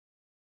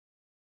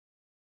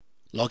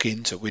Log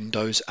in to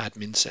Windows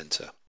Admin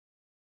Center.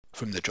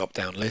 From the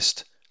drop-down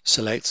list,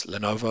 select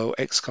Lenovo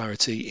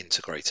XClarity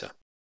Integrator.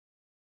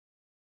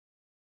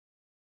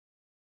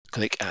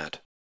 Click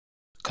Add.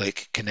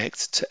 Click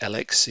Connect to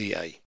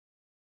LXCA.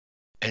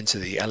 Enter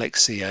the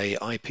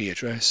LXCA IP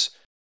address,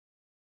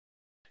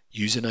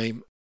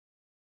 username,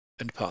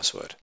 and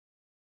password.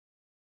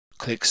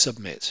 Click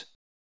Submit.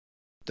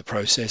 The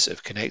process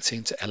of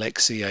connecting to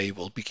LXCA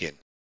will begin.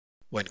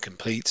 When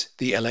complete,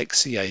 the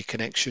LXCA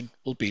connection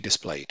will be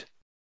displayed.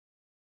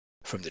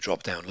 From the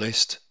drop-down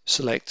list,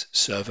 select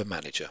Server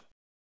Manager.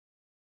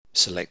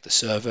 Select the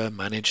server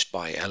managed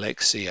by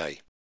LXCA.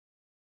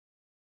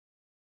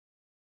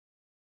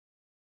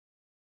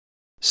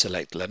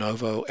 Select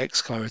Lenovo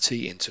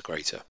XClarity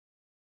Integrator.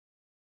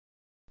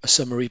 A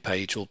summary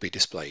page will be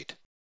displayed.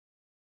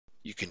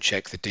 You can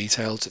check the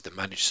details of the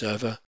managed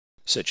server,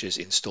 such as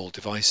installed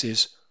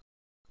devices,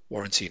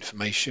 warranty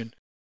information,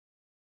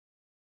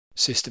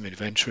 system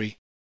inventory,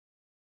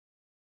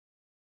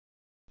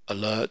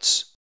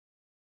 alerts,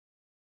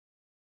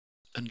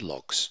 and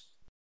logs.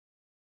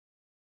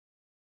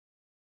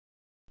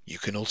 You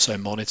can also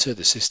monitor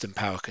the system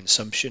power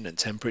consumption and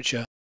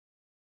temperature,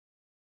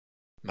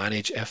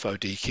 manage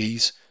FOD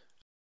keys,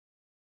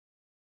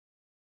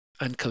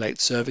 and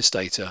collect service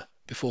data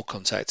before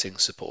contacting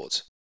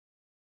support.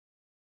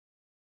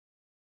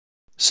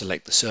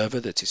 Select the server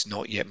that is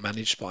not yet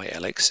managed by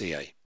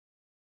LXCA.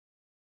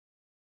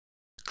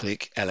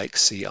 Click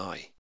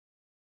LXCI.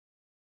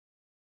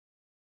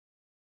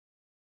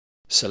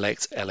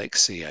 Select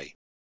LXCA.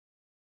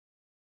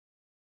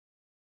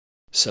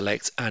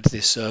 Select Add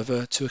this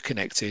server to a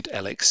connected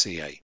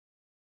LXCA.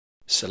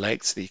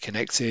 Select the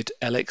connected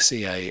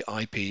LXCA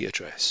IP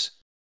address.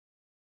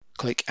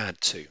 Click Add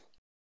to.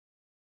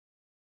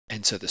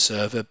 Enter the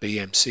server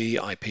BMC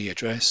IP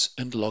address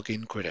and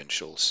login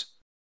credentials.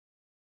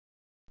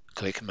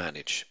 Click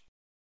Manage.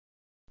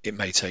 It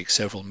may take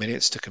several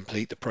minutes to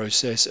complete the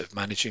process of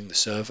managing the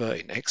server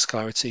in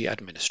XClarity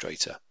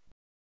Administrator.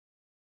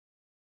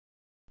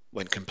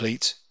 When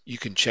complete, you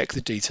can check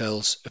the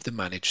details of the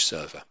managed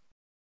server.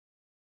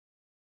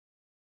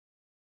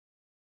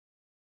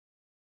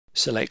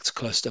 Select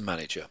Cluster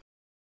Manager.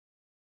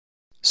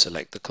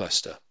 Select the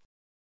cluster.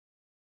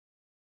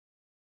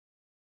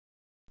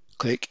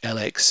 Click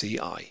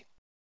LXCI.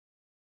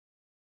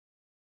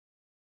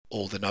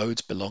 All the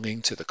nodes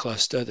belonging to the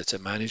cluster that are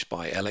managed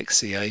by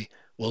LXCA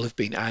will have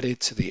been added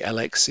to the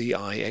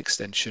LXCI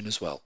extension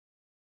as well.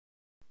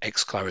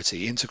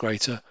 XClarity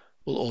Integrator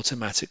will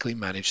automatically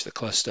manage the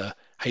cluster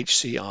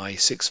HCI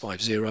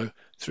 650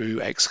 through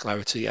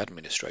XClarity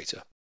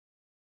Administrator.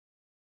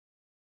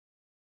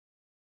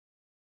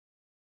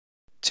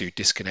 To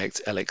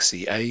disconnect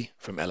LXCA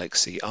from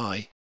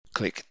LXCI,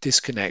 click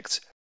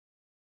Disconnect,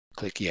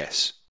 click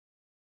Yes.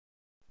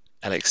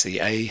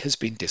 LXCA has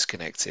been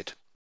disconnected.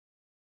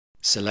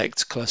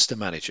 Select Cluster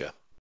Manager.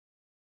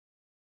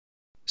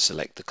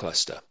 Select the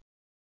cluster.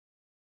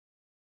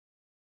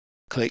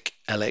 Click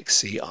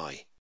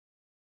LXCI.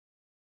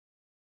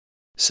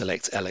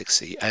 Select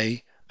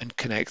LXCA and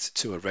connect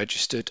to a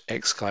registered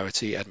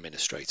XClarity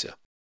Administrator.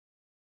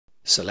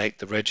 Select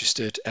the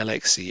registered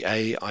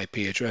LXCA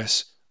IP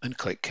address and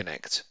click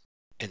Connect.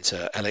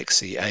 Enter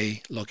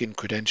LXCA login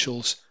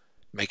credentials,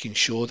 making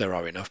sure there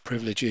are enough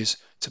privileges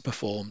to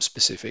perform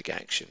specific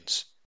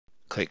actions.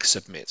 Click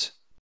Submit.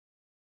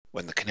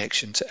 When the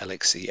connection to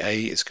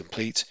LXCA is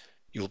complete,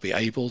 you will be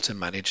able to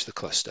manage the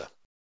cluster.